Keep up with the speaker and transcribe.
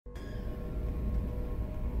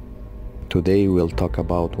Today we'll talk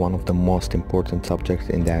about one of the most important subjects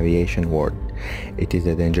in the aviation world. It is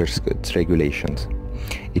the dangerous goods regulations.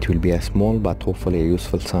 It will be a small but hopefully a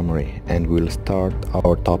useful summary, and we'll start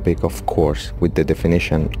our topic, of course, with the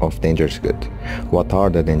definition of dangerous goods. What are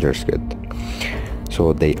the dangerous goods?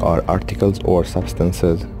 So they are articles or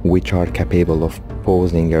substances which are capable of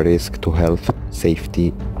posing a risk to health,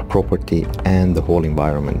 safety, property and the whole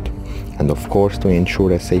environment. And of course, to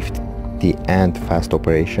ensure a safety and fast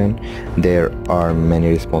operation, there are many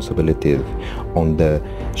responsibilities on the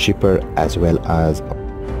shipper as well as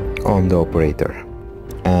on the operator.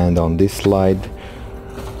 And on this slide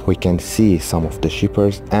we can see some of the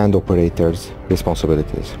shippers and operators'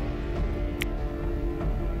 responsibilities.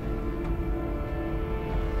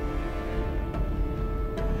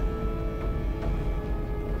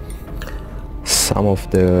 Some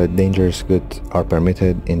of the dangerous goods are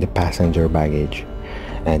permitted in the passenger baggage,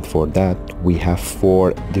 and for that we have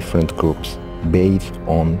 4 different groups based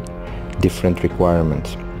on different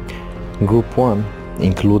requirements. Group 1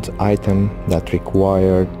 includes items that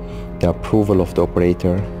require the approval of the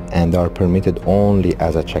operator and are permitted only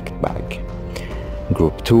as a checked bag.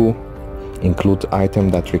 Group 2 includes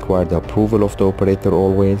items that require the approval of the operator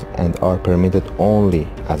always and are permitted only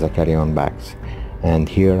as a carry-on bags. And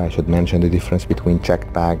here I should mention the difference between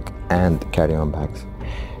checked bag and carry-on bags.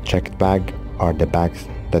 Checked bag are the bags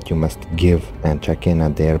that you must give and check in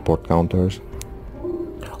at the airport counters.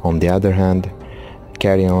 On the other hand,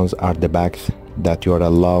 carry-ons are the bags that you are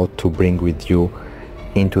allowed to bring with you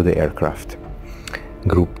into the aircraft.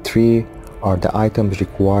 Group 3 are the items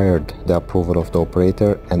required the approval of the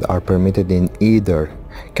operator and are permitted in either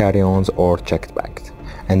carry-ons or checked bags.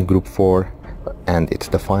 And Group 4, and it's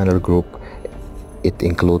the final group, it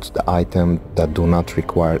includes the items that do not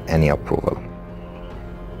require any approval.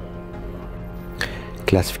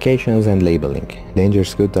 Classifications and labeling.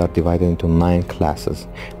 Dangerous goods are divided into 9 classes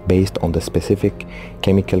based on the specific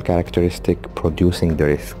chemical characteristic producing the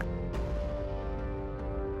risk.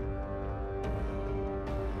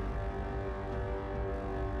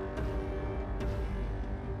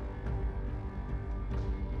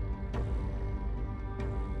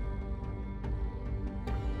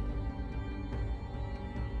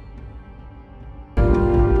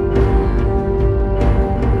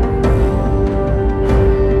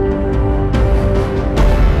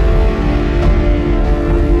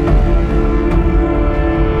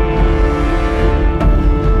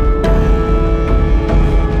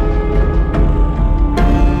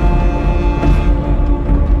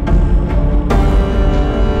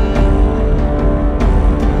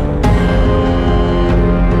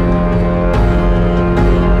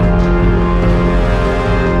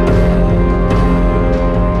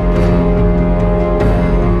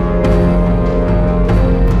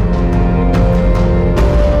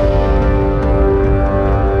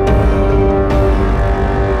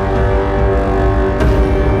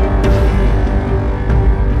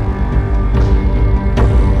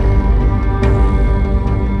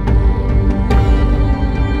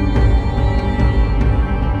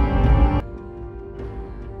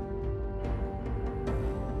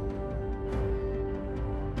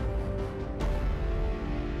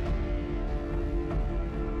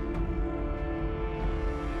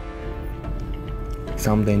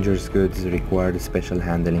 Some dangerous goods require special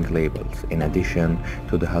handling labels in addition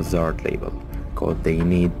to the hazard label, because they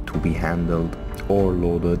need to be handled or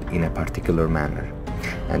loaded in a particular manner.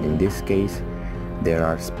 And in this case, there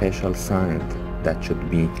are special signs that should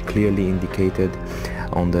be clearly indicated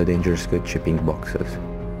on the dangerous goods shipping boxes.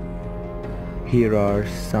 Here are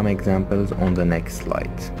some examples on the next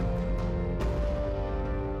slides.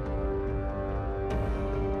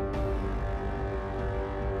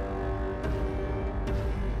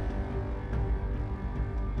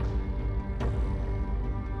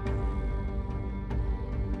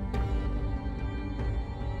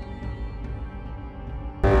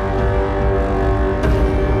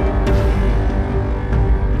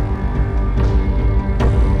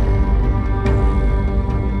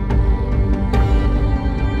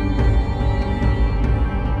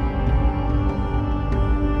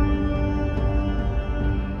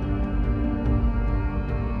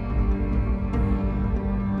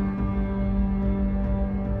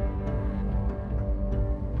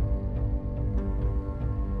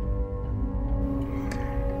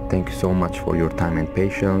 Thank you so much for your time and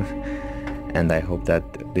patience, and I hope that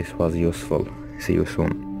this was useful. See you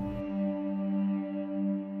soon.